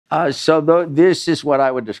This is what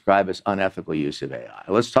I would describe as unethical use of AI.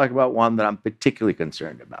 Let's talk about one that I'm particularly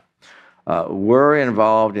concerned about. We're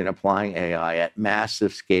involved in applying AI at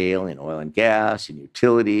massive scale in oil and gas, in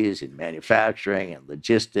utilities, in manufacturing, and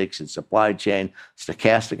logistics, and supply chain,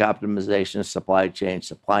 stochastic optimization, supply chain,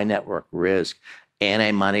 supply network risk,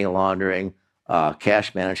 anti-money laundering,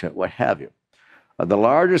 cash management, what have you. The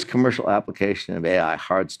largest commercial application of AI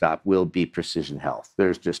hard stop will be precision health.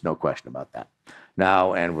 There's just no question about that.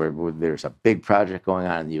 Now, and there's a big project going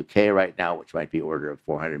on in the UK right now, which might be order of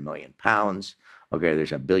 400 million pounds. Okay,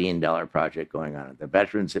 there's $1 billion project going on at the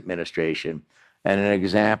Veterans Administration. And an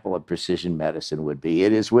example of precision medicine would be,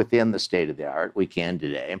 it is within the state of the art. We can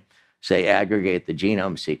today, say, aggregate the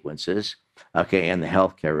genome sequences, okay, and the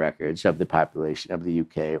healthcare records of the population of the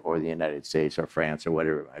UK or the United States or France or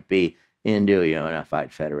whatever it might be into a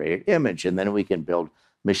unified federated image. And then we can build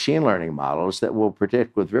machine learning models that will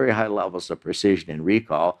predict with very high levels of precision and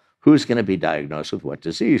recall who's going to be diagnosed with what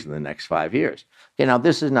disease in the next 5 years. Okay, now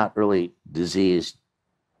this is not early disease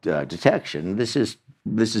detection. This is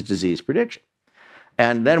disease prediction.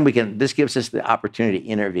 And then this gives us the opportunity to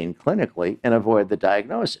intervene clinically and avoid the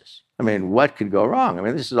diagnosis. I mean, what could go wrong? I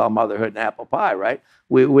mean, this is all motherhood and apple pie, right?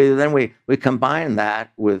 We combine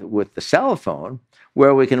that with the cell phone,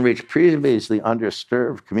 where we can reach previously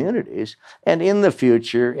underserved communities. And in the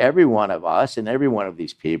future, every one of us and every one of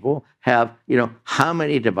these people have, how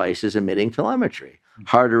many devices emitting telemetry?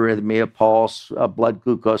 Heart arrhythmia, pulse, blood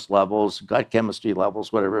glucose levels, gut chemistry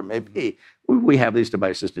levels, whatever it may be. We have these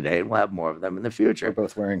devices today, and we'll have more of them in the future. We're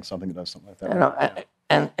both wearing something that does something like that.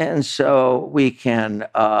 And so we can,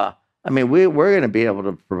 we're going to be able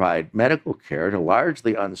to provide medical care to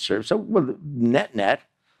largely unserved. So net,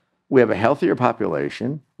 we have a healthier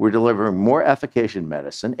population. We're delivering more efficacious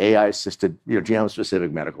medicine, AI-assisted,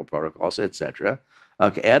 genome-specific medical protocols, et cetera,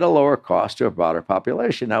 at a lower cost to a broader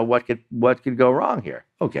population. Now, what could go wrong here?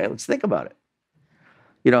 Okay, let's think about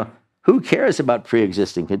it. Who cares about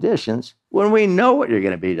pre-existing conditions when we know what you're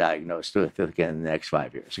going to be diagnosed with again in the next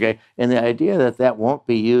 5 years? Okay, and the idea that won't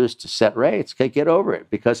be used to set rates, okay, get over it,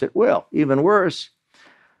 because it will. Even worse,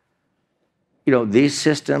 these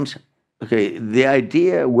systems. Okay, the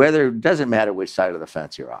idea, it doesn't matter which side of the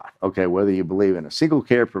fence you're on, okay, whether you believe in a single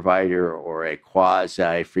care provider or a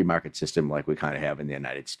quasi free market system like we kind of have in the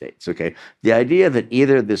United States, okay, the idea that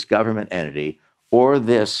either this government entity or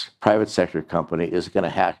this private sector company is going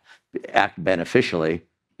to act beneficially,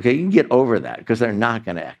 okay, you can get over that because they're not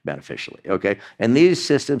going to act beneficially, okay? And these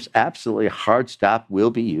systems, absolutely hard stop,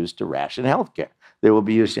 will be used to ration healthcare. They will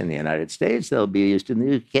be used in the United States, they'll be used in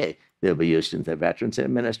the UK. They'll be used in the Veterans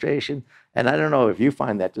Administration. And I don't know if you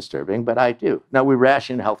find that disturbing, but I do. Now, we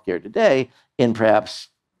ration healthcare today in perhaps,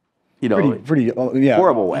 pretty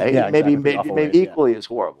horrible way. Yeah, maybe ways, equally as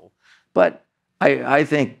horrible. But I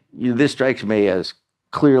think this strikes me as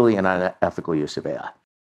clearly an unethical use of AI.